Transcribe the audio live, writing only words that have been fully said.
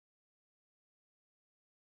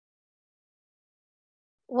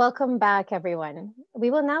Welcome back, everyone. We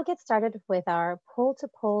will now get started with our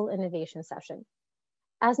pole-to-pole innovation session.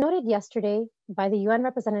 As noted yesterday by the UN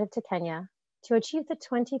representative to Kenya, to achieve the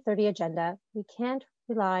 2030 agenda, we can't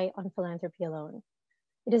rely on philanthropy alone.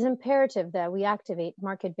 It is imperative that we activate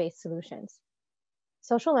market-based solutions.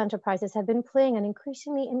 Social enterprises have been playing an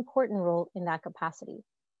increasingly important role in that capacity.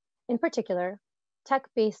 In particular,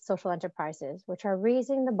 tech-based social enterprises, which are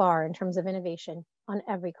raising the bar in terms of innovation on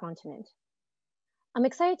every continent. I'm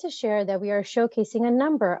excited to share that we are showcasing a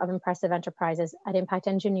number of impressive enterprises at Impact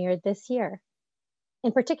Engineered this year.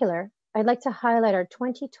 In particular, I'd like to highlight our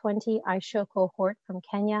 2020 iShow cohort from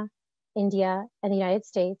Kenya, India, and the United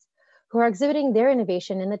States, who are exhibiting their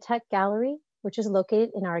innovation in the Tech Gallery, which is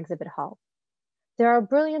located in our exhibit hall. There are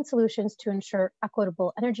brilliant solutions to ensure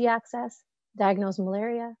equitable energy access, diagnose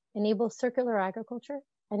malaria, enable circular agriculture,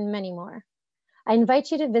 and many more. I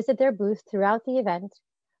invite you to visit their booth throughout the event,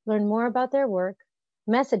 learn more about their work,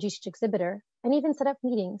 message each exhibitor, and even set up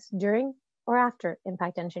meetings during or after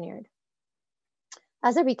Impact Engineered.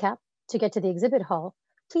 As a recap, to get to the exhibit hall,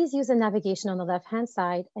 please use the navigation on the left-hand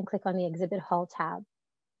side and click on the Exhibit Hall tab.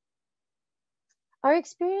 Our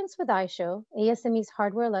experience with iShow, ASME's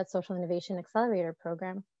hardware-led social innovation accelerator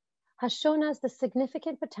program, has shown us the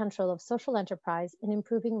significant potential of social enterprise in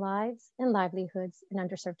improving lives and livelihoods in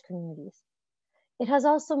underserved communities. It has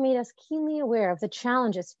also made us keenly aware of the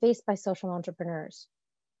challenges faced by social entrepreneurs.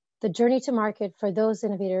 The journey to market for those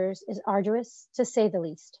innovators is arduous, to say the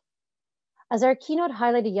least. As our keynote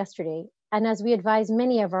highlighted yesterday, and as we advise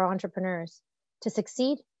many of our entrepreneurs, to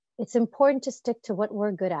succeed, it's important to stick to what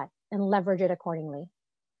we're good at and leverage it accordingly.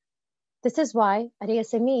 This is why, at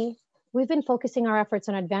ASME, we've been focusing our efforts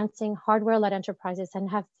on advancing hardware-led enterprises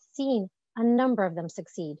and have seen a number of them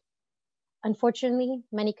succeed. Unfortunately,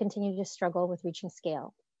 many continue to struggle with reaching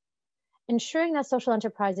scale. Ensuring that social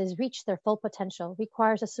enterprises reach their full potential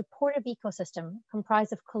requires a supportive ecosystem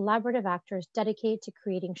comprised of collaborative actors dedicated to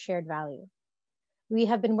creating shared value. We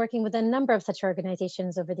have been working with a number of such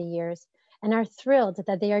organizations over the years and are thrilled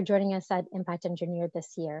that they are joining us at Impact Engineered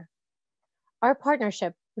this year. Our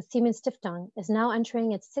partnership with Siemens Stiftung is now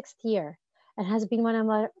entering its 6th year and has been one of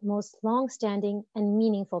our most long-standing and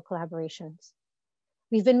meaningful collaborations.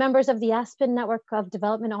 We've been members of the Aspen Network of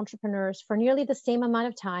Development Entrepreneurs for nearly the same amount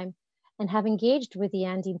of time and have engaged with the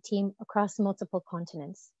Andean team across multiple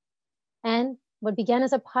continents. And what began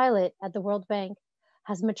as a pilot at the World Bank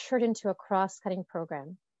has matured into a cross-cutting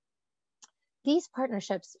program. These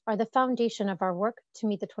partnerships are the foundation of our work to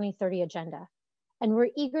meet the 2030 agenda, and we're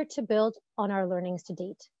eager to build on our learnings to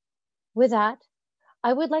date. With that,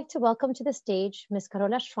 I would like to welcome to the stage Ms.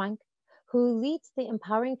 Carola Schwank, who leads the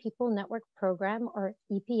Empowering People Network Program, or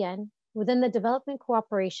EPN, within the Development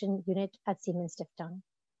Cooperation Unit at Siemens Stiftung.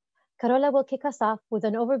 Carola will kick us off with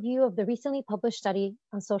an overview of the recently published study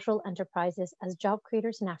on social enterprises as job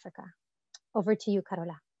creators in Africa. Over to you,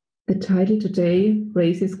 Carola. The title today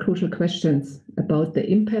raises crucial questions about the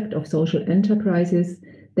impact of social enterprises,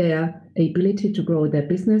 their ability to grow their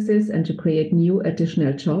businesses and to create new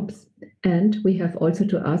additional jobs. And we have also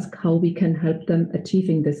to ask how we can help them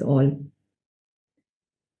achieving this all.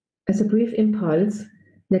 As a brief impulse,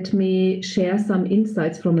 let me share some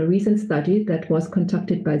insights from a recent study that was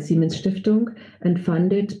conducted by Siemens Stiftung and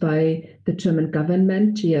funded by the German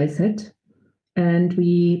government, GIZ. And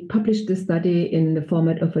we published this study in the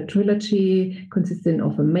format of a trilogy consisting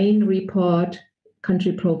of a main report,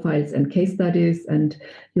 country profiles, and case studies. And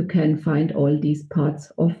you can find all these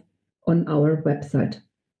parts on our website.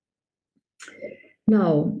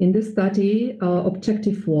 Now, in this study, our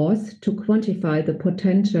objective was to quantify the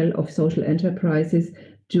potential of social enterprises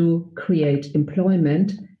to create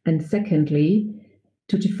employment, and secondly,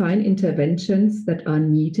 to define interventions that are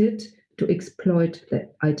needed to exploit the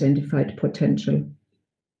identified potential.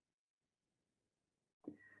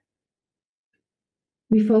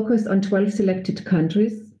 We focused on 12 selected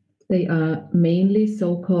countries. They are mainly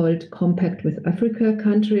so-called Compact with Africa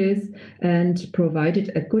countries and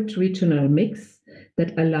provided a good regional mix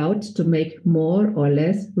that allowed to make more or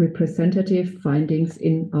less representative findings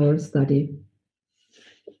in our study.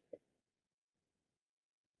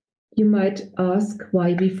 You might ask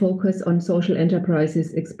why we focus on social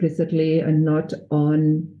enterprises explicitly and not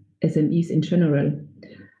on SMEs in general.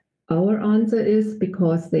 Our answer is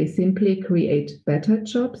because they simply create better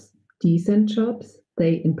jobs, decent jobs.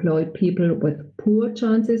 They employ people with poor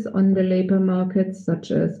chances on the labor market, such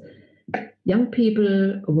as young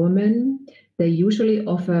people, women. They usually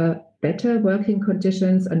offer better working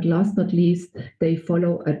conditions, and last not least, they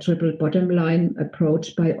follow a triple bottom line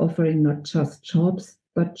approach by offering not just jobs,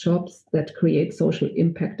 but jobs that create social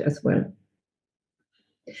impact as well.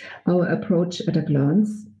 Our approach at a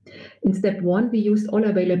glance. In step 1, we used all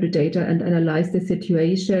available data and analyzed the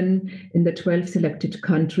situation in the 12 selected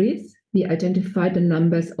countries. We identified the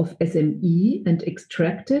numbers of SME and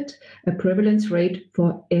extracted a prevalence rate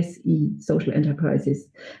for SE, social enterprises.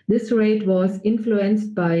 This rate was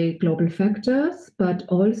influenced by global factors, but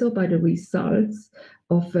also by the results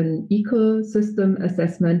of an ecosystem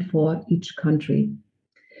assessment for each country.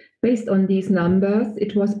 Based on these numbers,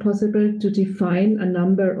 it was possible to define a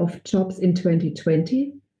number of jobs in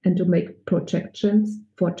 2020 and to make projections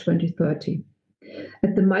for 2030.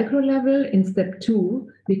 At the micro level, in step 2,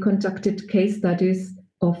 we conducted case studies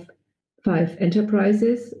of 5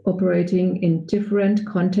 enterprises operating in different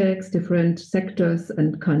contexts, different sectors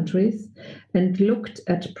and countries, and looked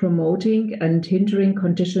at promoting and hindering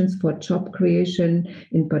conditions for job creation,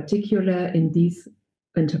 in particular in these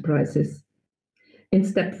enterprises. In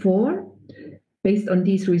step 4, based on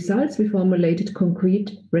these results, we formulated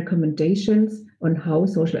concrete recommendations on how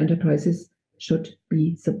social enterprises should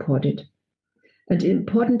be supported. And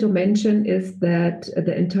important to mention is that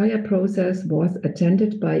the entire process was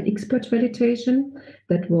attended by expert validation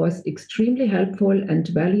that was extremely helpful and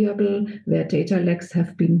valuable where data lacks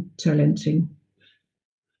have been challenging.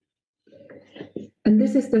 And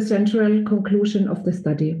this is the central conclusion of the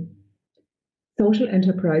study. Social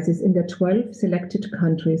enterprises in the 12 selected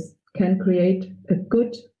countries can create a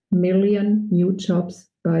good 1 million new jobs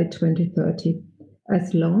by 2030,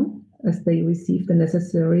 as long as they receive the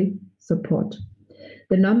necessary support.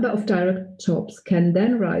 The number of direct jobs can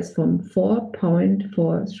then rise from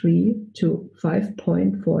 4.43 to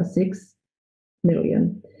 5.46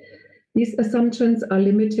 million. These assumptions are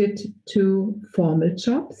limited to formal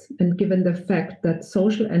jobs, and given the fact that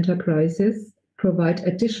social enterprises provide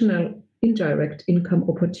additional indirect income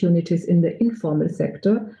opportunities in the informal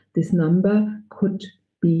sector, this number could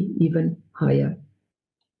be even higher.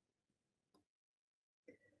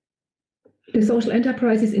 The social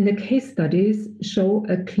enterprises in the case studies show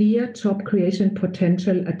a clear job creation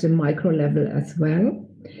potential at the micro level as well.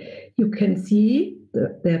 You can see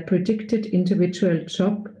their predicted individual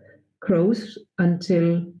job growth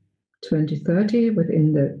until 2030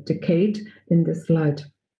 within the decade in the slide.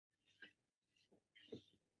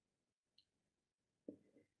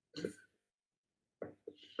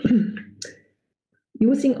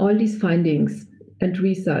 Using all these findings and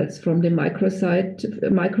results from the micro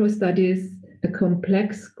studies, a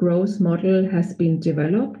complex growth model has been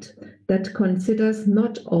developed that considers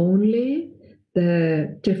not only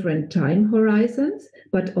the different time horizons,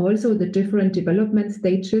 but also the different development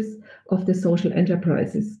stages of the social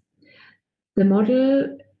enterprises. The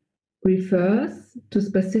model refers to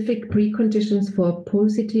specific preconditions for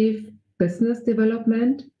positive business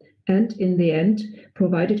development and, in the end,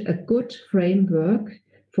 provided a good framework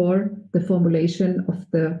for the formulation of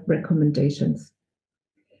the recommendations.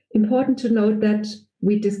 Important to note that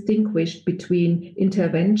we distinguished between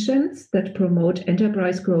interventions that promote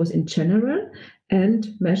enterprise growth in general and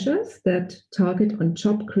measures that target on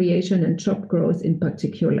job creation and job growth in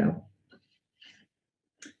particular.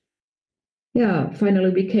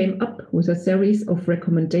 Finally, we came up with a series of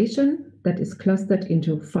recommendations that is clustered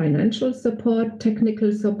into financial support,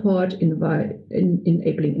 technical support,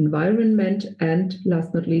 enabling environment, and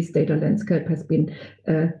last but not least, data landscape has been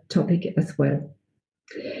a topic as well.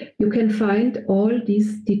 You can find all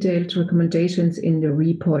these detailed recommendations in the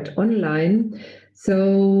report online.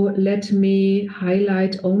 So let me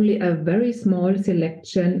highlight only a very small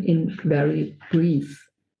selection in very brief.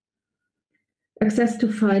 Access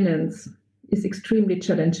to finance is extremely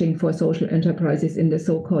challenging for social enterprises in the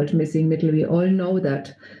so-called missing middle. We all know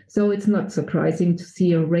that. So it's not surprising to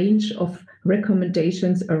see a range of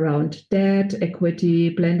recommendations around debt, equity,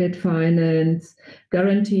 blended finance,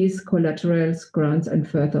 guarantees, collaterals, grants, and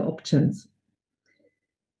further options.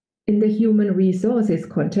 In the human resources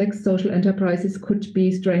context, social enterprises could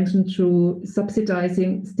be strengthened through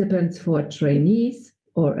subsidizing stipends for trainees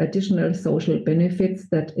or additional social benefits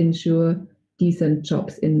that ensure decent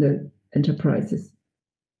jobs in the enterprises.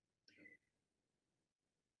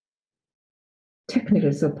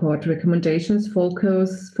 Technical support recommendations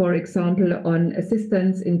focus, for example, on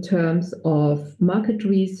assistance in terms of market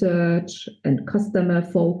research and customer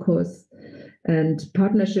focus, and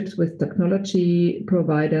partnerships with technology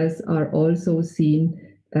providers are also seen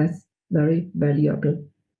as very valuable.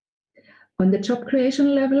 On the job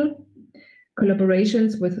creation level,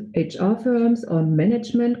 collaborations with HR firms or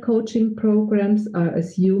management coaching programs are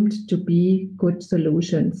assumed to be good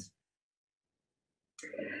solutions.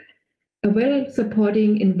 A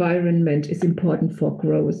well-supporting environment is important for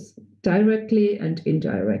growth. directly and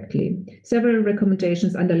indirectly. Several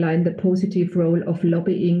recommendations underline the positive role of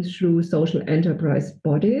lobbying through social enterprise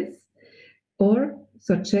bodies, or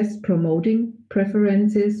suggest promoting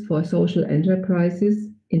preferences for social enterprises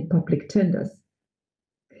in public tenders.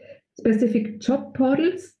 Specific job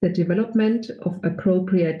portals, the development of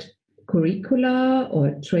appropriate curricula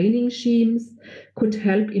or training schemes could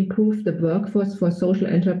help improve the workforce for social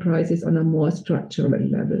enterprises on a more structural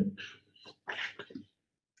level.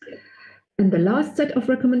 And the last set of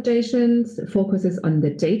recommendations focuses on the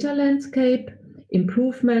data landscape.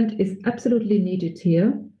 Improvement is absolutely needed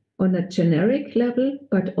here on a generic level,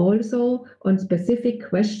 but also on specific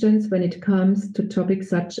questions when it comes to topics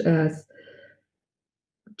such as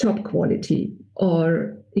job quality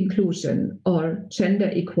or inclusion or gender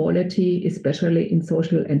equality, especially in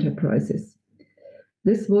social enterprises.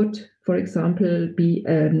 This would, for example, be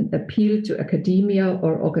an appeal to academia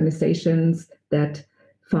or organizations that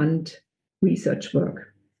fund research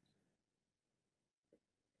work.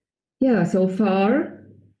 Yeah, so far,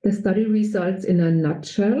 the study results in a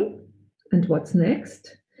nutshell. And what's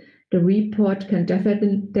next? The report can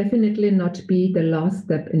definitely not be the last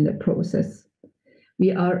step in the process.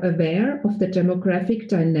 We are aware of the demographic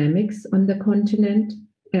dynamics on the continent,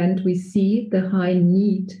 and we see the high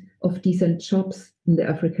need of decent jobs in the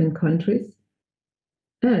African countries.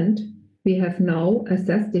 And we have now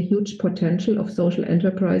assessed the huge potential of social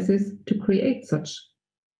enterprises to create such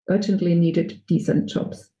urgently needed decent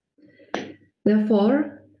jobs.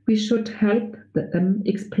 Therefore, we should help them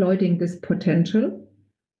exploiting this potential.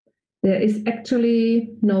 There is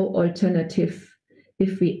actually no alternative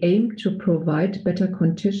if we aim to provide better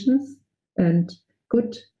conditions and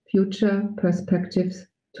good future perspectives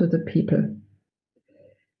to the people.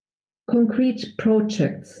 Concrete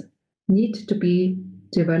projects need to be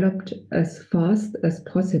developed as fast as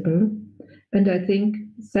possible, and I think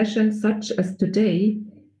sessions such as today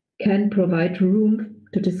can provide room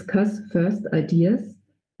to discuss first ideas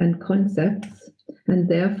and concepts, and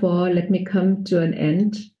therefore let me come to an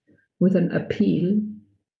end with an appeal.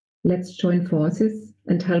 Let's join forces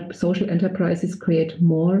and help social enterprises create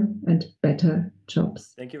more and better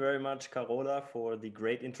jobs. Thank you very much, Carola, for the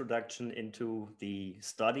great introduction into the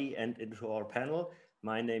study and into our panel.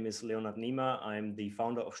 My name is Leonhard Niemer. I'm the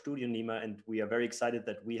founder of Studio Niemer, and we are very excited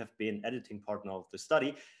that we have been editing partner of the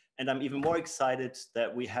study. And I'm even more excited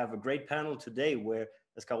that we have a great panel today where,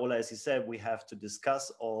 as Carola, as you said, we have to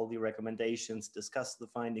discuss all the recommendations, discuss the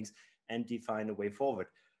findings, and define a way forward.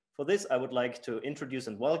 For this, I would like to introduce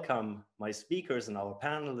and welcome my speakers and our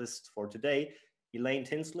panelists for today. Elaine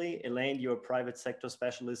Tinsley. Elaine, you're a private sector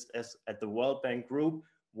specialist at the World Bank Group.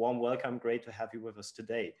 Warm welcome, great to have you with us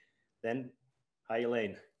today. Then, hi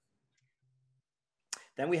Elaine.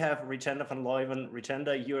 Then we have Richenda van Leuven.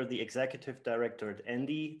 Richenda, you're the Executive Director at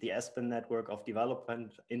ENDI, the Aspen Network of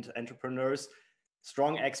Development Entrepreneurs.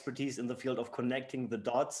 Strong expertise in the field of connecting the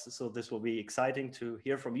dots. So this will be exciting to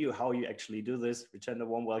hear from you how you actually do this. Richenda,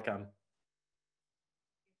 warm welcome.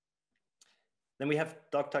 Then we have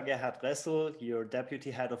Dr. Gerhard Ressel, your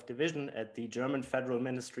Deputy Head of Division at the German Federal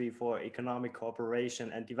Ministry for Economic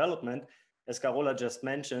Cooperation and Development. As Carola just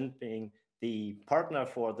mentioned, being the partner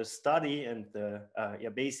for the study and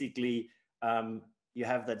you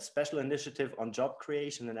have that special initiative on job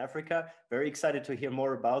creation in Africa. Very excited to hear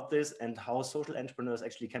more about this and how social entrepreneurs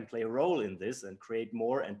actually can play a role in this and create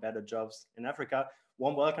more and better jobs in Africa.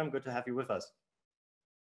 Warm welcome, good to have you with us.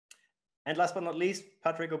 And last but not least,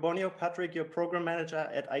 Patrick Obonio. Patrick, you're program manager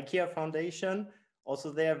at IKEA Foundation.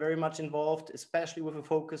 Also they are very much involved, especially with a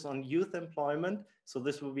focus on youth employment. So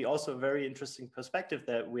this will be also a very interesting perspective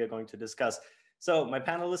that we are going to discuss. So my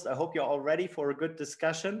panelists, I hope you're all ready for a good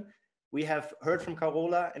discussion. We have heard from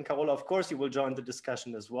Carola, and Carola, of course, you will join the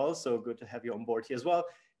discussion as well. So good to have you on board here as well.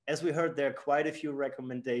 As we heard, there are quite a few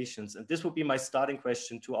recommendations, and this will be my starting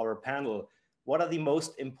question to our panel. What are the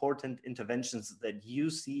most important interventions that you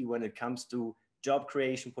see when it comes to job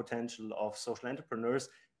creation potential of social entrepreneurs?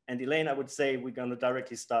 And Elaine, I would say we're going to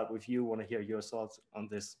directly start with you. I want to hear your thoughts on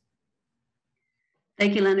this.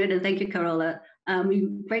 Thank you, Leonard, and thank you, Carola. We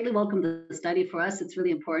greatly welcome the study. For us, it's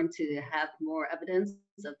really important to have more evidence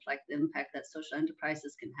of like the impact that social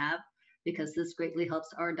enterprises can have, because this greatly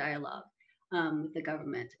helps our dialogue with the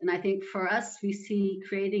government. And I think for us, we see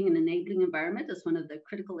creating an enabling environment as one of the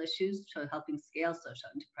critical issues to helping scale social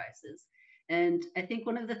enterprises. And I think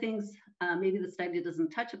one of the things maybe the study doesn't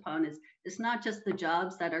touch upon is it's not just the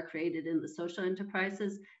jobs that are created in the social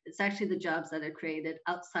enterprises, it's actually the jobs that are created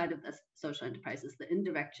outside of the social enterprises, the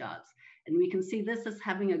indirect jobs. And we can see this as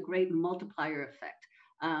having a great multiplier effect.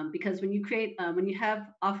 Because when you have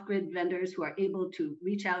off-grid vendors who are able to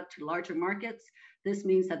reach out to larger markets, This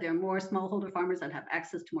means that there are more smallholder farmers that have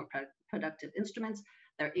access to more productive instruments.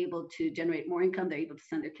 They're able to generate more income. They're able to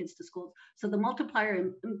send their kids to schools. So the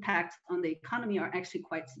multiplier impacts on the economy are actually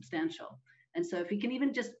quite substantial. And so if we can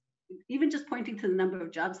even just pointing to the number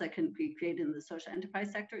of jobs that can be created in the social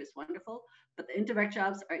enterprise sector is wonderful, but the indirect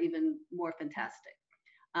jobs are even more fantastic.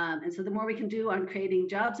 And so the more we can do on creating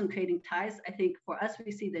jobs and creating ties, I think for us,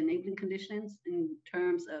 we see the enabling conditions in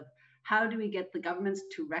terms of how do we get the governments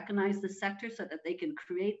to recognize the sector so that they can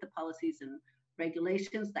create the policies and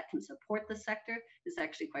regulations that can support the sector is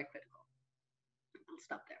actually quite critical. I'll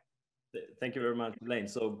stop there. Thank you very much, Blaine.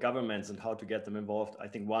 So governments and how to get them involved. I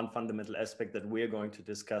think one fundamental aspect that we're going to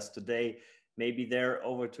discuss today, maybe there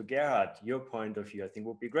over to Gerhard, your point of view, I think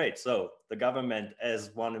would be great. So the government as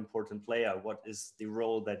one important player, what is the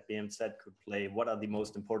role that BMZ could play? What are the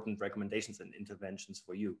most important recommendations and interventions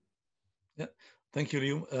for you? Yeah, thank you,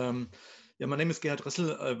 Liu. Yeah, my name is Gerhard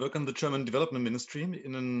Ressel. I work on the German Development Ministry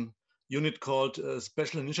in a unit called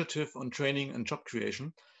Special Initiative on Training and Job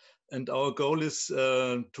Creation. And our goal is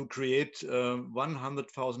to create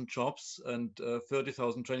 100,000 jobs and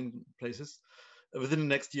 30,000 training places within the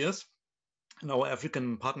next years in our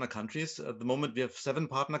African partner countries. At the moment, we have 7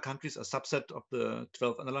 partner countries, a subset of the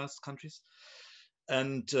 12 analyzed countries.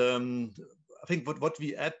 And I think what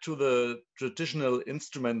we add to the traditional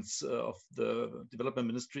instruments of the development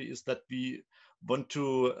ministry is that we want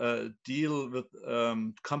to deal with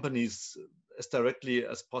companies as directly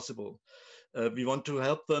as possible. We want to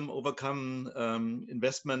help them overcome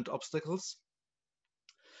investment obstacles.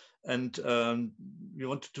 And we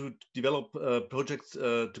want to develop projects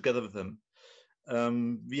together with them.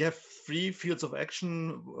 We have 3 fields of action.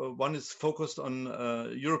 One is focused on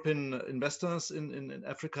European investors in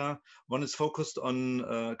Africa. One is focused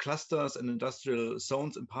on clusters and industrial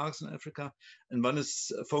zones and parks in Africa. And one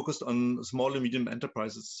is focused on small and medium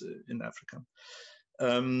enterprises in Africa.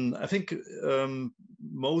 I think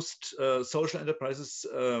most social enterprises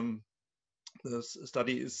the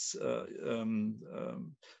study is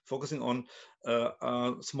focusing on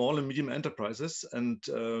small and medium enterprises. And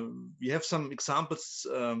we have some examples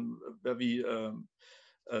where we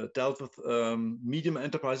dealt with medium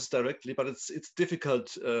enterprises directly, but it's difficult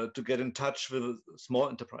to get in touch with small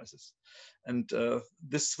enterprises. And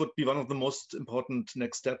this would be one of the most important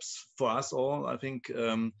next steps for us all, I think,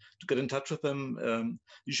 to get in touch with them.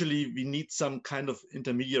 Usually we need some kind of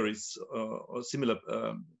intermediaries or similar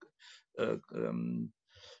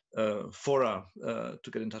fora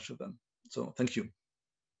to get in touch with them. So thank you.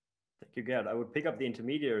 Thank you, Gerd. I would pick up the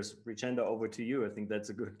intermediaries. Richenda, over to you. I think that's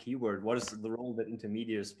a good keyword. What is the role that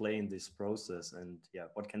intermediaries play in this process, and yeah,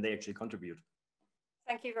 what can they actually contribute?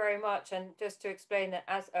 Thank you very much. And just to explain that,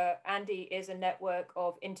 as Andy is a network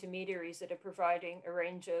of intermediaries that are providing a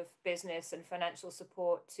range of business and financial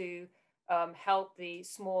support to help the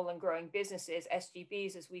small and growing businesses,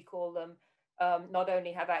 SGBs as we call them, not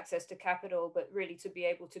only have access to capital, but really to be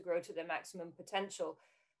able to grow to their maximum potential.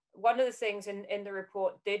 One of the things in the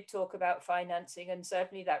report did talk about financing, and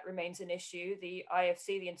certainly that remains an issue. The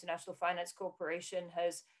IFC, the International Finance Corporation,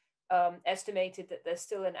 has estimated that there's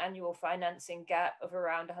still an annual financing gap of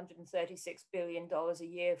around $136 billion a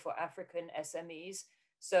year for African SMEs.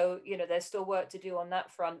 So, you know, there's still work to do on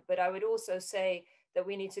that front. But I would also say that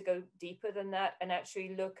we need to go deeper than that and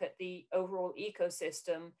actually look at the overall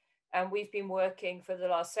ecosystem. And we've been working for the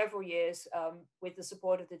last several years with the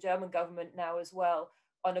support of the German government now as well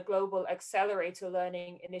on a global accelerator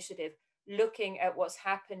learning initiative, looking at what's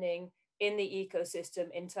happening in the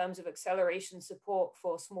ecosystem in terms of acceleration support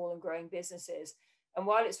for small and growing businesses. And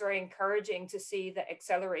while it's very encouraging to see that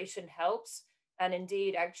acceleration helps, and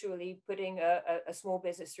indeed actually putting a small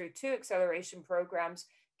business through 2 acceleration programs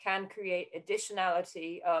can create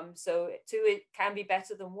additionality, so 2 can be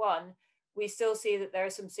better than 1, we still see that there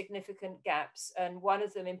are some significant gaps. And one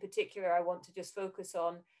of them in particular I want to just focus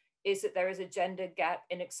on is that there is a gender gap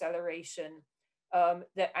in acceleration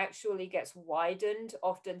that actually gets widened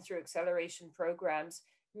often through acceleration programs,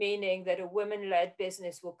 meaning that a women-led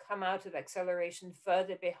business will come out of acceleration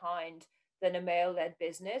further behind than a male-led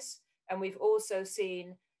business. And we've also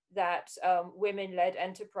seen that women-led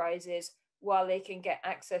enterprises, while they can get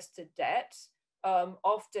access to debt,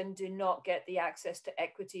 often do not get the access to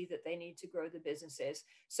equity that they need to grow the businesses.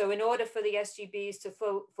 So in order for the SGBs to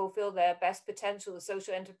fulfill their best potential, the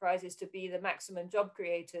social enterprises to be the maximum job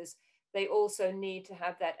creators, they also need to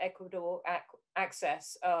have that equitable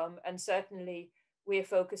access. And certainly we're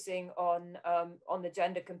focusing on the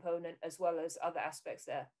gender component as well as other aspects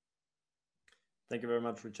there. Thank you very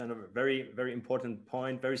much, Richard. Very, very important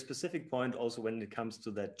point, very specific point also when it comes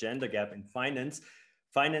to that gender gap in finance.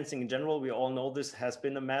 Financing in general, we all know this has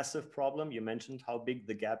been a massive problem. You mentioned how big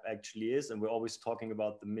the gap actually is, and we're always talking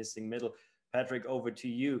about the missing middle. Patrick, over to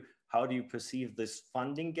you. How do you perceive this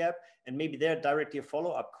funding gap? And maybe there directly a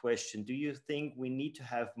follow-up question. Do you think we need to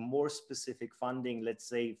have more specific funding, let's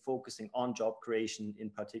say focusing on job creation in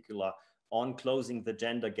particular, on closing the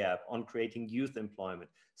gender gap, on creating youth employment,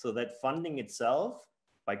 so that funding itself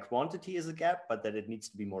by quantity is a gap, but that it needs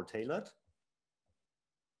to be more tailored?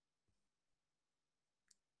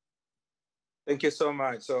 Thank you so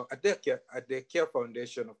much. So at the Care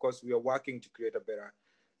Foundation, of course, we are working to create a better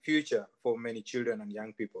future for many children and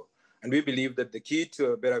young people. And we believe that the key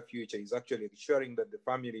to a better future is actually ensuring that the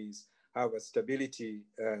families have a stability,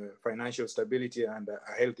 financial stability, and a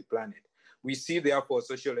healthy planet. We see, therefore,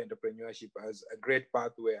 social entrepreneurship as a great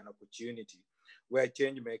pathway and opportunity where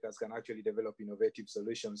change makers can actually develop innovative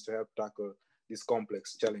solutions to help tackle these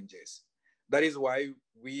complex challenges. That is why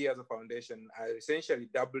we as a foundation are essentially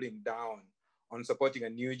doubling down on supporting a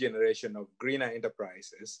new generation of greener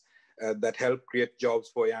enterprises that help create jobs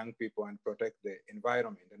for young people and protect the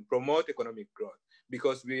environment and promote economic growth,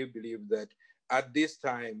 because we believe that at this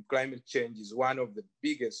time, climate change is one of the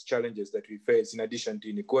biggest challenges that we face in addition to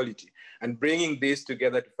inequality. And bringing this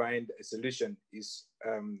together to find a solution is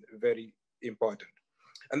very important.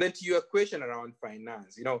 And then to your question around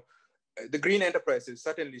finance, the green enterprises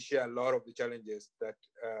certainly share a lot of the challenges that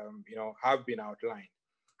have been outlined.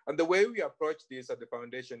 And the way we approach this at the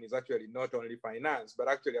foundation is actually not only finance, but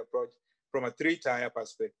actually approach from a three-tier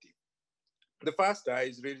perspective. The first tier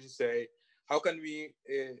is really to say, how can we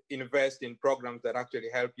invest in programs that actually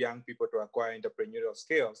help young people to acquire entrepreneurial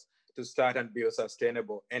skills to start and build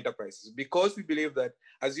sustainable enterprises? Because we believe that,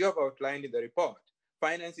 as you have outlined in the report,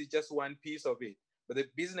 finance is just one piece of it, but the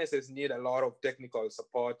businesses need a lot of technical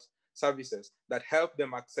support services that help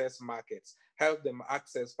them access markets, help them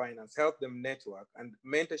access finance, help them network, and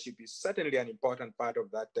mentorship is certainly an important part of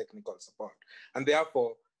that technical support. And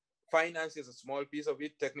therefore, finance is a small piece of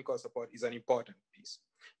it, technical support is an important piece.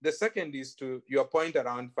 The second is to your point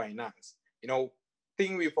around finance.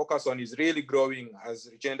 Thing we focus on is really growing, as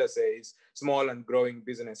Richenda says, small and growing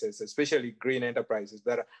businesses, especially green enterprises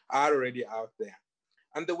that are already out there.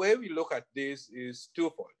 And the way we look at this is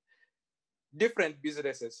twofold. Different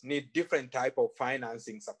businesses need different type of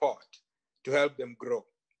financing support to help them grow.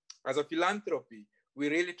 As a philanthropy, we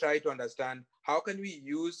really try to understand how can we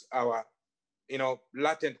use our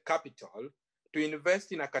latent capital to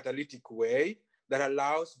invest in a catalytic way that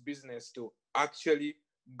allows business to actually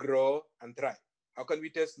grow and thrive. How can we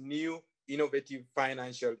test new innovative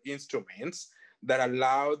financial instruments that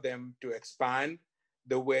allow them to expand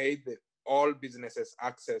the way that all businesses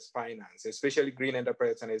access finance, especially green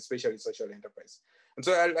enterprise and especially social enterprise. And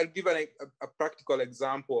so I'll give a practical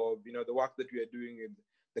example of the work that we are doing in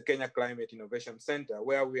the Kenya Climate Innovation Center,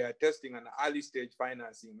 where we are testing an early stage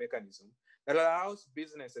financing mechanism that allows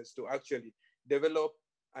businesses to actually develop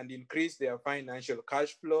and increase their financial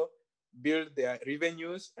cash flow, build their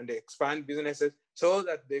revenues, and they expand businesses so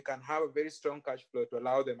that they can have a very strong cash flow to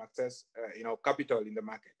allow them access capital in the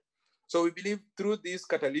market. So we believe through this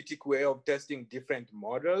catalytic way of testing different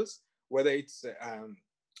models, whether it's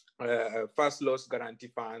first loss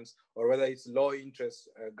guarantee funds, or whether it's low interest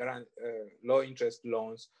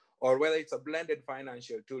loans, or whether it's a blended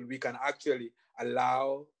financial tool, we can actually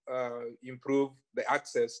allow improve the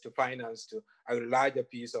access to finance to a larger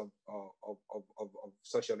piece of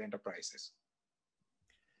social enterprises.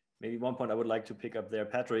 Maybe one point I would like to pick up there,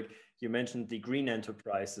 Patrick, you mentioned the green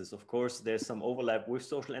enterprises. Of course, there's some overlap with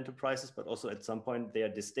social enterprises, but also at some point they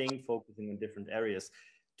are distinct, focusing on different areas.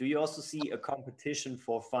 Do you also see a competition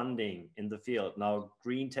for funding in the field? Now,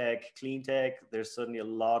 green tech, clean tech, there's certainly a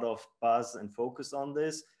lot of buzz and focus on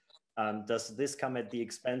this. Does this come at the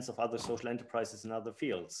expense of other social enterprises in other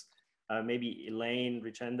fields? Maybe Elaine,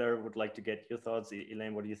 Richender would like to get your thoughts.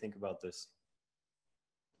 Elaine, what do you think about this?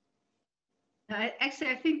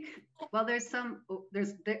 Actually, I think, well, there's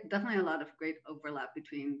definitely a lot of great overlap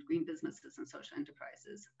between green businesses and social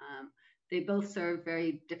enterprises. They both serve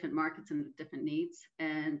very different markets and different needs.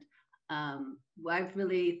 And I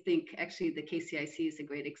really think actually the KCIC is a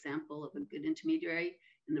great example of a good intermediary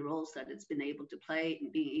in the roles that it's been able to play in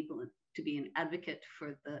being able to be an advocate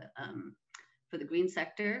for the green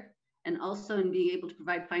sector, and also in being able to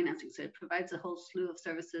provide financing. So it provides a whole slew of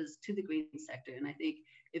services to the green sector. And I think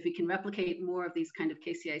if we can replicate more of these kind of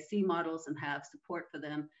KCIC models and have support for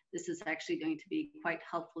them, this is actually going to be quite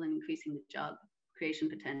helpful in increasing the job creation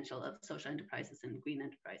potential of social enterprises and green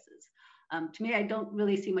enterprises. To me, I don't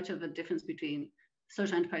really see much of a difference between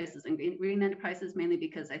social enterprises and green enterprises, mainly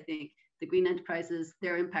because I think the green enterprises,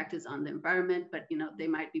 their impact is on the environment, but they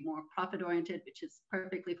might be more profit oriented, which is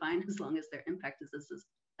perfectly fine as long as their impact is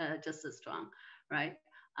just as strong, right?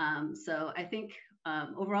 So I think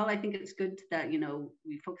overall, I think it's good that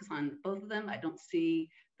we focus on both of them. I don't see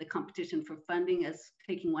the competition for funding as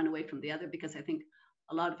taking one away from the other, because I think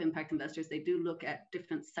a lot of impact investors, they do look at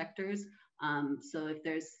different sectors. So if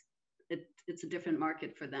it's a different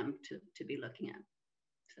market for them to be looking at.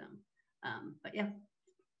 So, but yeah.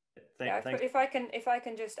 If I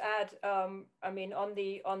can just add, I mean, on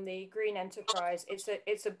the green enterprise,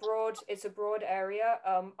 it's a broad area.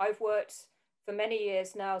 I've worked for many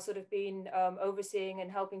years now, sort of been overseeing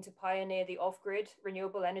and helping to pioneer the off-grid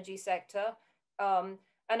renewable energy sector.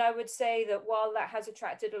 And I would say that while that has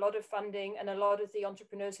attracted a lot of funding, and a lot of the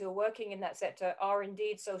entrepreneurs who are working in that sector are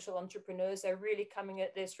indeed social entrepreneurs, they're really coming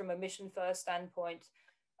at this from a mission-first standpoint.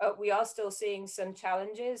 We are still seeing some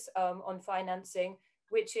challenges on financing,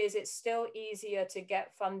 which is it's still easier to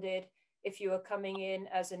get funded if you are coming in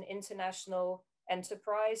as an international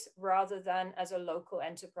enterprise rather than as a local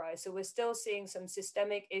enterprise. So we're still seeing some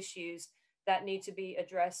systemic issues that need to be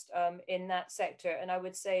addressed in that sector. And I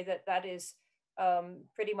would say that that is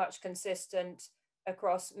pretty much consistent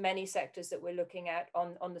across many sectors that we're looking at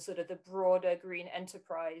on the sort of the broader green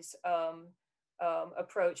enterprise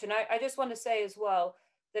approach. And I just want to say as well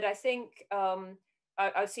that I think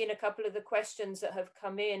I've seen a couple of the questions that have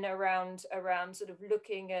come in around sort of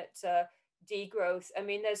looking at degrowth. I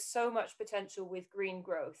mean, there's so much potential with green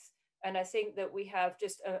growth. And I think that we have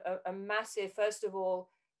just a massive, first of all,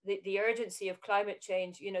 the urgency of climate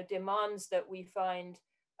change, demands that we find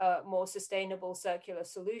more sustainable circular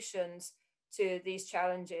solutions to these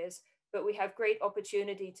challenges, but we have great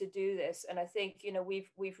opportunity to do this. And I think,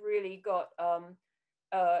 we've really got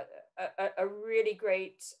a really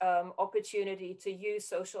great opportunity to use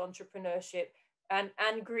social entrepreneurship and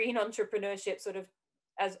green entrepreneurship sort of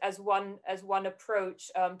as one approach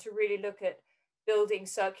to really look at building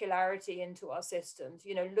circularity into our systems,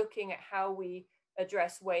 looking at how we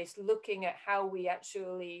address waste, looking at how we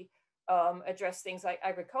actually address things like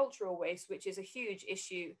agricultural waste, which is a huge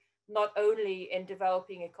issue, not only in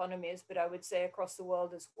developing economies, but I would say across the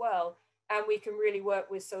world as well. And we can really work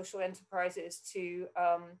with social enterprises to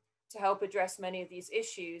help address many of these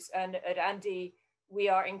issues. And at Andy, we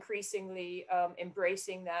are increasingly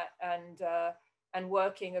embracing that and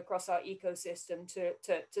working across our ecosystem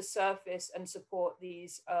to surface and support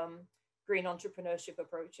these green entrepreneurship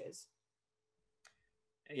approaches.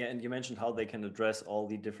 Yeah, and you mentioned how they can address all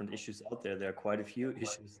the different issues out there. There are quite a few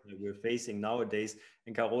issues that we're facing nowadays.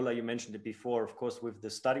 And Carola, you mentioned it before. Of course, with the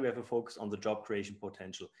study, we have a focus on the job creation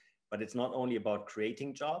potential. But it's not only about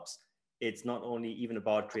creating jobs. It's not only even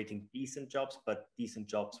about creating decent jobs, but decent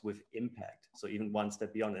jobs with impact. So even one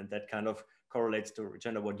step beyond, and that kind of correlates to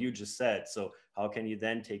Regina, what you just said. So how can you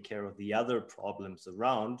then take care of the other problems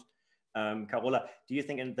around? Carola, do you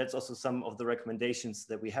think, and that's also some of the recommendations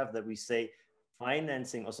that we have, that we say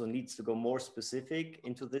financing also needs to go more specific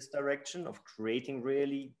into this direction of creating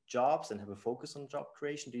really jobs and have a focus on job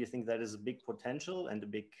creation? Do you think that is a big potential and a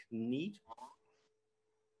big need?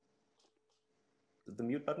 The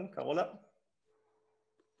mute button, Carola?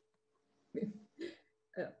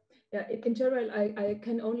 Yeah, in general, I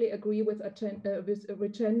can only agree with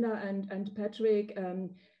Regina and Patrick.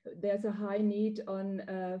 There's a high need on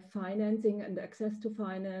financing and access to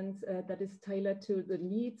finance that is tailored to the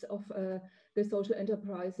needs of the social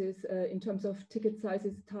enterprises in terms of ticket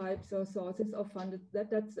sizes, types, or sources of funding.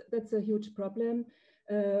 That's a huge problem.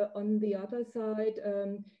 On the other side,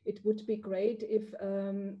 it would be great if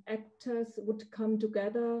actors would come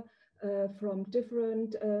together from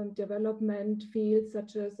different development fields,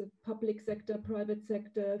 such as the public sector, private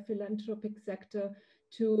sector, philanthropic sector,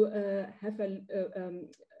 to have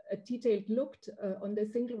a detailed look on the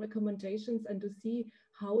single recommendations and to see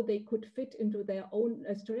how they could fit into their own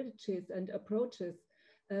strategies and approaches.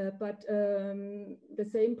 But the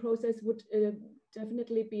same process would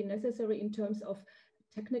definitely be necessary in terms of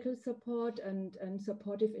technical support and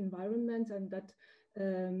supportive environments, and that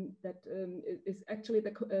is actually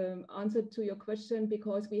the answer to your question,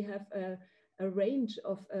 because we have a range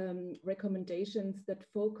of recommendations that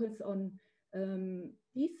focus on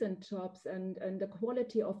decent jobs and the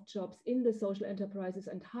quality of jobs in the social enterprises,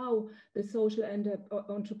 and how the social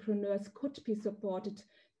entrepreneurs could be supported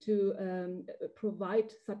to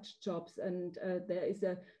provide such jobs. And there is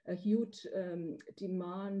a huge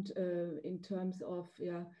demand in terms of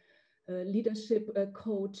leadership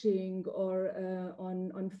coaching, or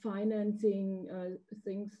on financing,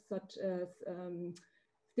 things such as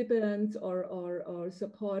stipends or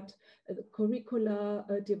support curricula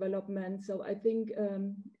development. So I think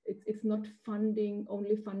it's not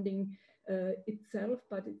only funding itself,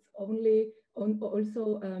 but it's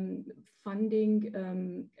also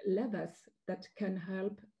funding levers that can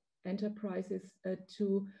help enterprises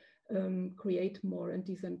to create more and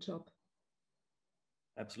decent job.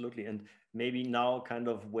 Absolutely. And maybe now kind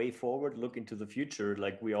of way forward, look into the future,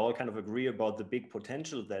 like we all kind of agree about the big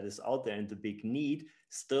potential that is out there and the big need.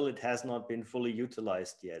 Still, it has not been fully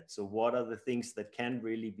utilized yet. So what are the things that can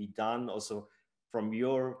really be done also from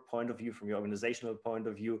your point of view, from your organizational point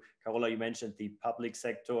of view? Carola, you mentioned the public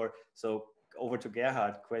sector. So over to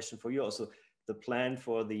Gerhard, question for you also. The plan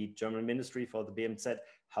for the German ministry, for the BMZ,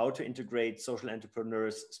 how to integrate social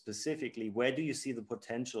entrepreneurs specifically. Where do you see the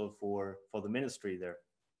potential for the ministry there?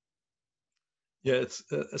 Yeah, it's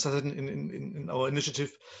as I said in our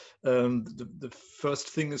initiative, the first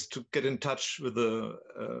thing is to get in touch with the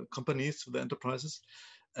companies, with the enterprises.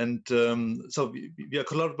 And so we are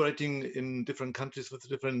collaborating in different countries with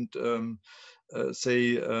different,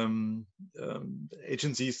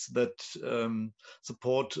 agencies that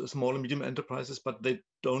support small and medium enterprises, but they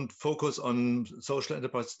don't focus on social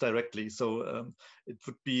enterprises directly. So it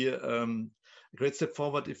would be a great step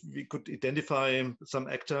forward if we could identify some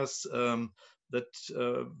actors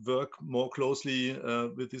that work more closely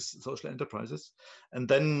with these social enterprises, and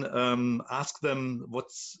then ask them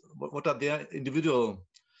what are their individual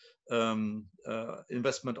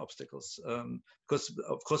investment obstacles, because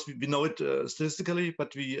of course we know it statistically,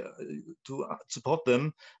 but we to support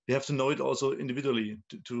them we have to know it also individually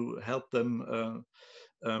to help them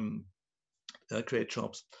create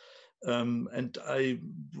jobs. And I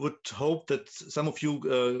would hope that some of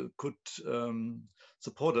you could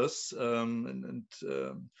support us and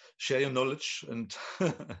share your knowledge, and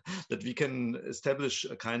that we can establish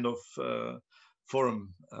a kind of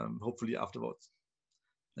forum, hopefully afterwards.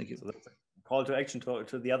 Thank you. So that's a call to action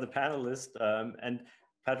to the other panelists. And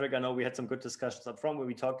Patrick, I know we had some good discussions up front where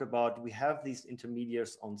we talked about we have these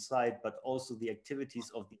intermediaries on site, but also the activities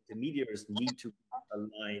of the intermediaries need to be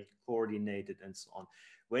aligned, coordinated, and so on.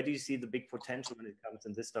 Where do you see the big potential when it comes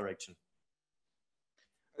in this direction?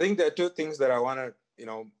 I think there are two things that I want to,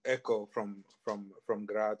 echo from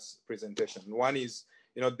Grad's presentation. One is,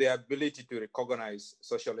 the ability to recognize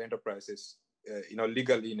social enterprises,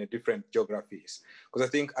 legally in different geographies. Because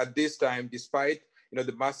I think at this time, despite,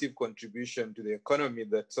 the massive contribution to the economy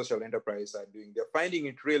that social enterprises are doing, they're finding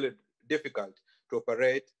it really difficult to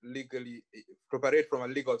operate from a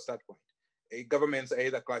legal standpoint. Governments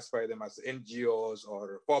either classify them as NGOs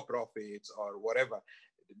or for-profits or whatever,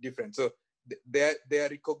 different. So their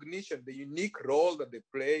recognition, the unique role that they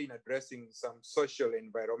play in addressing some social,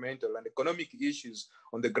 environmental, and economic issues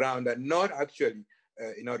on the ground are not actually,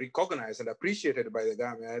 recognized and appreciated by the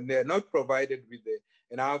government, and they're not provided with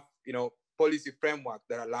enough, policy framework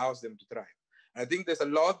that allows them to thrive. And I think there's a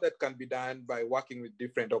lot that can be done by working with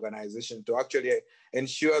different organizations to actually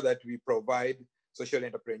ensure that we provide social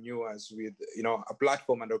entrepreneurs with, a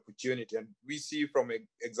platform and opportunity. And we see from an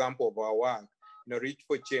example of our work, Reach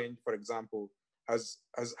for Change, for example, has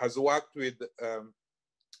worked with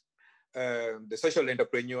the social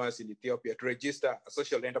entrepreneurs in Ethiopia to register a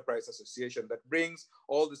social enterprise association that brings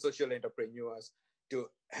all the social entrepreneurs to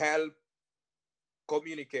help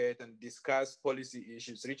communicate and discuss policy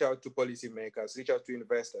issues, reach out to policymakers, reach out to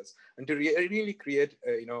investors, and to really create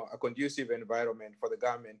a conducive environment for the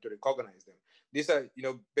government to recognize them. These are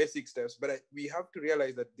basic steps, but we have to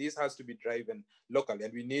realize that this has to be driven locally,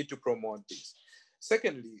 and we need to promote this.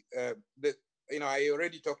 Secondly, I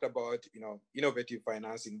already talked about innovative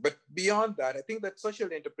financing, but beyond that, I think that social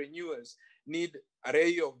entrepreneurs need an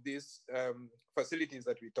array of these facilities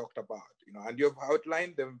that we talked about, and you've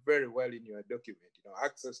outlined them very well in your document.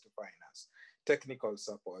 Access to finance, technical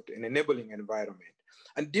support, and enabling environment.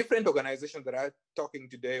 And different organizations that are talking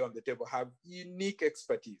today on the table have unique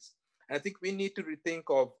expertise. And I think we need to rethink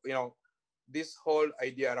of this whole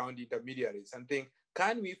idea around intermediaries and think,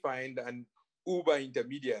 can we find an Uber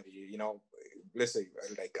intermediary, let's say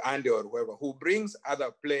like Andy or whoever, who brings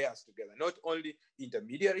other players together, not only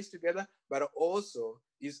intermediaries together, but also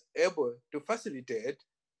is able to facilitate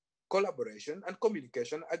collaboration and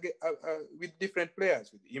communication with different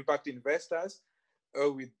players, with impact investors,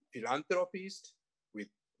 with philanthropists, with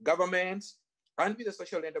governments, and with the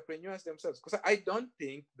social entrepreneurs themselves. Because I don't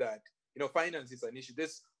think that finance is an issue.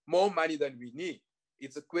 There's more money than we need.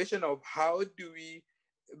 It's a question of how do we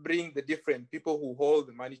bring the different people who hold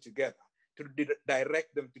the money together to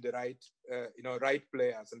direct them to the right, right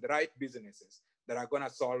players and the right businesses that are going to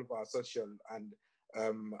solve our social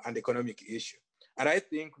and economic issue. And I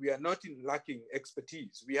think we are not lacking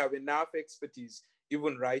expertise. We have enough expertise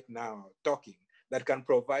even right now talking that can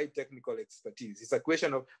provide technical expertise. It's a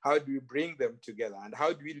question of how do we bring them together and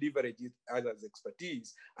how do we leverage each other's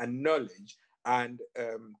expertise and knowledge and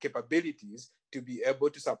capabilities to be able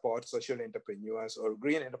to support social entrepreneurs or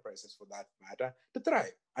green enterprises for that matter to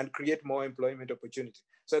thrive and create more employment opportunity.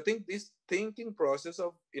 So I think this thinking process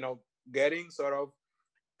of, getting sort of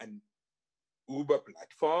an Uber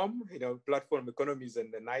platform, platform economy is a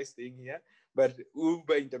nice thing here, but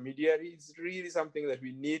Uber intermediary is really something that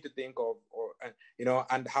we need to think of,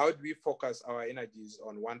 and how do we focus our energies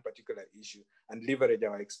on one particular issue and leverage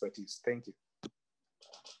our expertise? Thank you.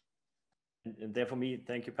 And therefore,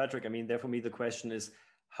 thank you, Patrick. I mean, therefore, the question is,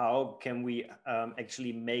 how can we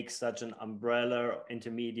actually make such an umbrella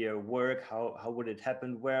intermediary work? How would it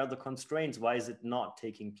happen? Where are the constraints? Why is it not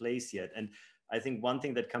taking place yet? And I think one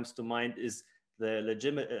thing that comes to mind is the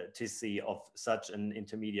legitimacy of such an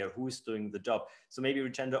intermediary, who's doing the job. So maybe,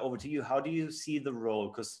 Richenda, over to you. How do you see the role?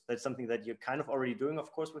 Because that's something that you're kind of already doing,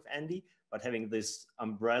 of course, with Andy, but having this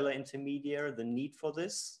umbrella intermediary, the need for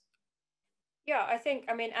this? Yeah,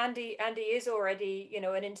 I mean, Andy is already,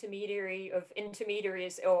 an intermediary of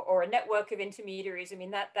intermediaries or a network of intermediaries. I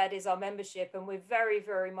mean, that is our membership, and we're very,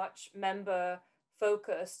 very much member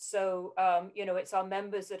focused. So, it's our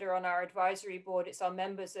members that are on our advisory board. It's our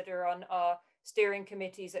members that are on our steering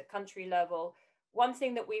committees at country level. One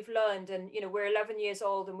thing that we've learned, and, we're 11 years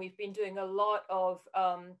old and we've been doing a lot of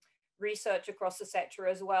research across the sector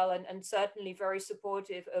as well, and certainly very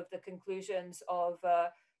supportive of the conclusions of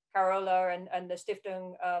Carola and the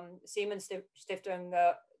Stiftung, Siemens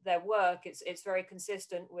Stiftung, their work. It's very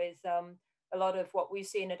consistent with a lot of what we've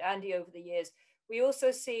seen at Andy over the years. We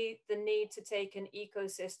also see the need to take an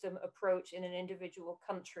ecosystem approach in an individual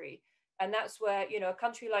country. And that's where, a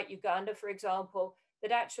country like Uganda, for example,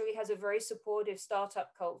 that actually has a very supportive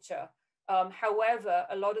startup culture. However,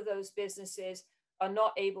 a lot of those businesses are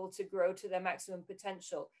not able to grow to their maximum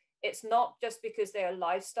potential. It's not just because they are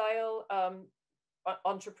lifestyle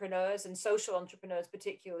entrepreneurs and social entrepreneurs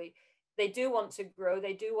particularly. They do want to grow,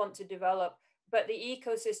 they do want to develop, but the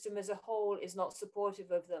ecosystem as a whole is not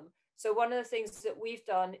supportive of them. So one of the things that we've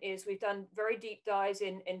done is we've done very deep dives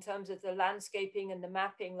in terms of the landscaping and the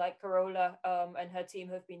mapping, like Carola and her team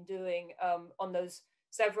have been doing on those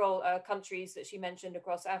several countries that she mentioned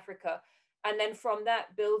across Africa. And then from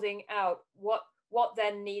that, building out what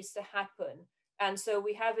then needs to happen. And so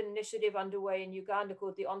we have an initiative underway in Uganda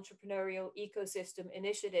called the Entrepreneurial Ecosystem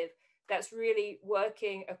Initiative that's really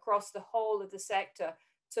working across the whole of the sector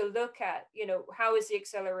to look at, how is the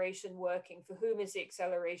acceleration working? For whom is the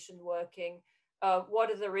acceleration working? What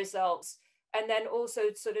are the results? And then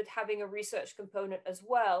also sort of having a research component as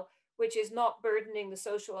well, which is not burdening the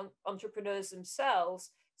social entrepreneurs themselves.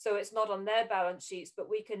 So it's not on their balance sheets, but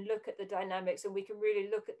we can look at the dynamics and we can really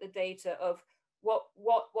look at the data of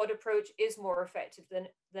what approach is more effective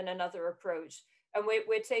than another approach. And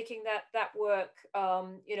we're taking that work,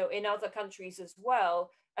 in other countries as well,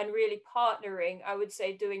 and really partnering, I would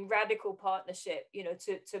say, doing radical partnership,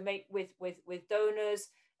 to make with donors,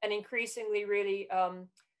 and increasingly really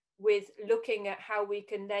with looking at how we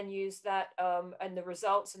can then use that and the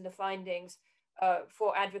results and the findings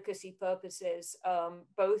for advocacy purposes,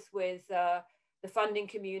 both with the funding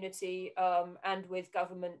community and with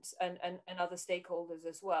governments and other stakeholders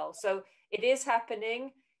as well. So it is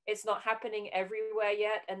happening. It's not happening everywhere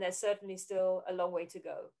yet, and there's certainly still a long way to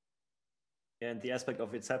go. And the aspect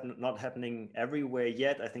of it's not happening everywhere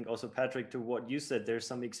yet, I think also, Patrick, to what you said, there's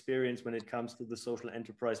some experience when it comes to the social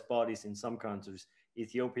enterprise bodies in some countries.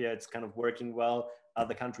 Ethiopia, it's kind of working well.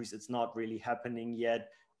 Other countries, it's not really happening yet.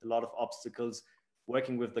 A lot of obstacles.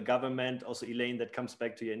 Working with the government, also, Elaine, that comes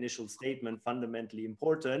back to your initial statement, fundamentally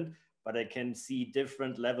important, but I can see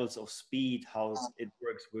different levels of speed, how it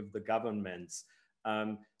works with the governments.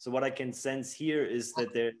 So what I can sense here is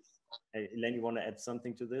that there, Elaine, you want to add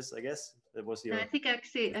something to this, I guess? That was your... I think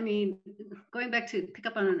actually, I mean, going back to pick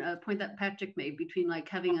up on a point that Patrick made between like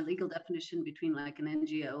having a legal definition between like an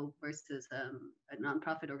NGO versus a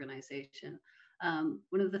nonprofit organization.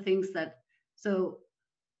 One of the things that,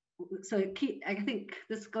 I think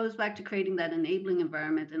this goes back to creating that enabling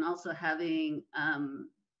environment and also having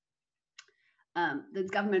the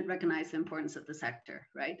government recognize the importance of the sector,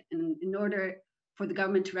 right? And in order for the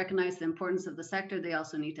government to recognize the importance of the sector, they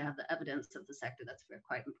also need to have the evidence of the sector. That's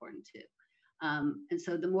quite important too. And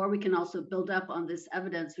so the more we can also build up on this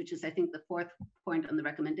evidence, which is I think the fourth point on the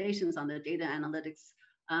recommendations on the data analytics,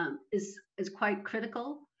 is quite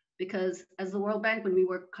critical. Because as the World Bank, when we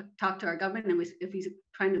talk to our government and if we're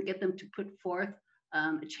trying to get them to put forth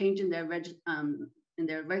a change in their in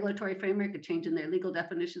their regulatory framework, a change in their legal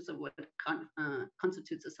definitions of what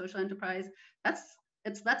constitutes a social enterprise.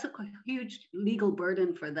 That's a huge legal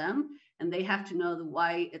burden for them, and they have to know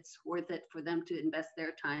why it's worth it for them to invest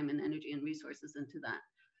their time and energy and resources into that.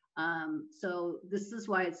 So this is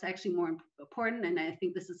why it's actually more important, and I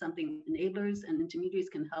think this is something enablers and intermediaries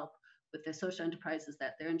can help with the social enterprises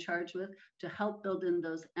that they're in charge with, to help build in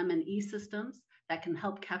those M&E systems that can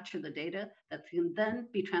help capture the data that can then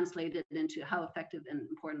be translated into how effective and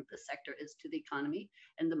important this sector is to the economy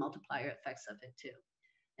and the multiplier effects of it too.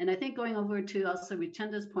 And I think going over to also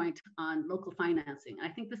Richenda's point on local financing, I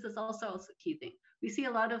think this is also a key thing. We see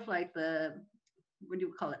a lot of like the, what do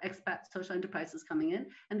you call it, expat social enterprises coming in,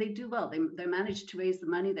 and they do well. They manage to raise the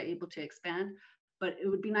money, they're able to expand, but it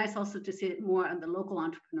would be nice also to see it more on the local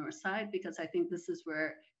entrepreneur side, because I think this is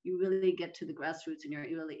where you really get to the grassroots and you're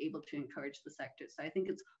really able to encourage the sector. So I think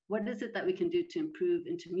it's, what is it that we can do to improve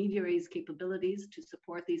intermediaries' capabilities to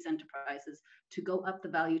support these enterprises to go up the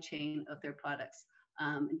value chain of their products,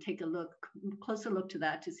 and take a closer look to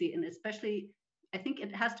that to see, and especially, I think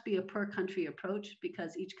it has to be a per country approach,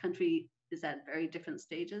 because each country is at very different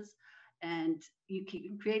stages. And you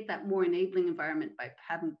can create that more enabling environment by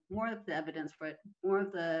having more of the evidence for it, more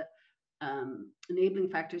of the enabling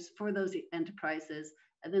factors for those enterprises.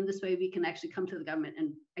 And then this way we can actually come to the government.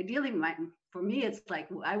 And ideally, for me, it's like,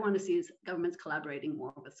 what I want to see is governments collaborating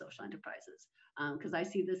more with social enterprises, because I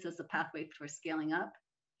see this as a pathway for scaling up.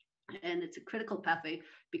 And it's a critical pathway,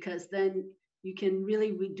 because then you can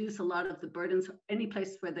really reduce a lot of the burdens, any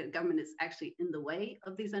place where the government is actually in the way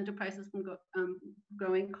of these enterprises from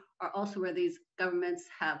growing, or also where these governments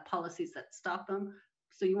have policies that stop them.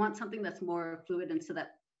 So you want something that's more fluid, and so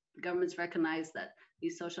that governments recognize that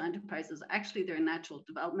these social enterprises, actually they're natural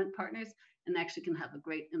development partners and actually can have a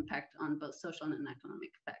great impact on both social and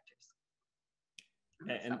economic factors.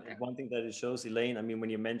 And one thing that it shows, Elaine, I mean, when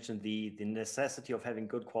you mentioned the necessity of having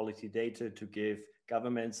good quality data to give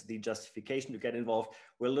governments the justification to get involved,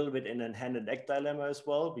 we're a little bit in a hand and egg dilemma as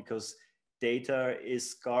well, because data is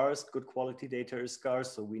scarce, good quality data is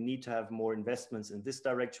scarce. So we need to have more investments in this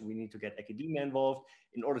direction. We need to get academia involved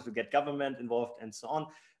in order to get government involved and so on.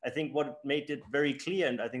 I think what made it very clear,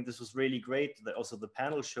 and I think this was really great, that also the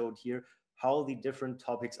panel showed here, how the different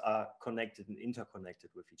topics are connected and interconnected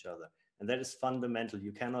with each other. And that is fundamental.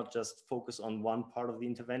 You cannot just focus on one part of the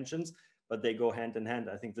interventions, but they go hand in hand.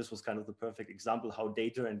 I think this was kind of the perfect example how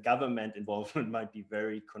data and government involvement might be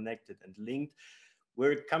very connected and linked.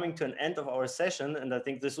 We're coming to an end of our session, and I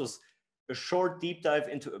think this was a short deep dive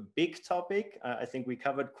into a big topic. I think we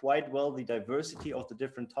covered quite well the diversity of the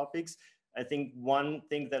different topics. I think one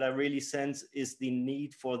thing that I really sense is the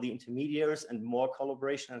need for the intermediaries and more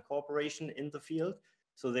collaboration and cooperation in the field.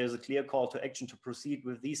 So there's a clear call to action to proceed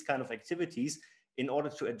with these kind of activities in order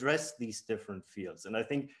to address these different fields. And I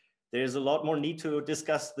think there's a lot more need to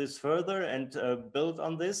discuss this further and build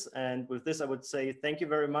on this. And with this, I would say thank you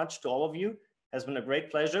very much to all of you. It has been a great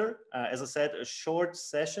pleasure. As I said, a short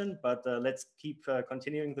session, but let's keep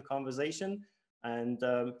continuing the conversation. And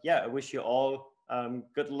yeah, I wish you all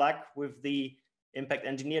good luck with the Impact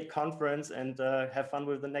Engineered Conference, and have fun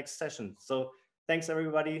with the next session. So thanks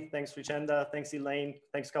everybody. Thanks Richenda. Thanks Elaine.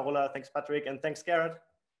 Thanks Carola. Thanks Patrick. And thanks Garrett.